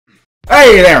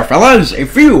Hey there, fellas!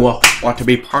 If you want to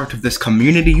be part of this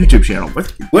community YouTube channel,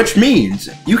 which means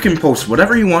you can post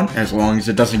whatever you want as long as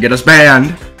it doesn't get us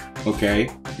banned, okay?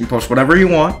 You can post whatever you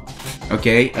want,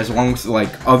 okay? As long as, like,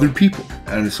 other people.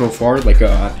 And so far, like,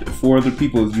 4 other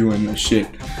people is doing this shit.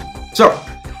 So,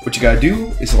 what you gotta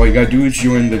do is, all you gotta do is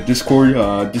join the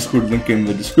Discord link in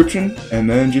the description, and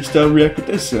then just react with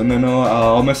this, and then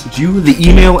I'll message you the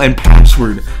email and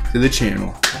password to the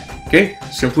channel. Okay?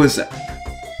 Simple as that.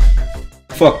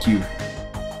 Fuck you.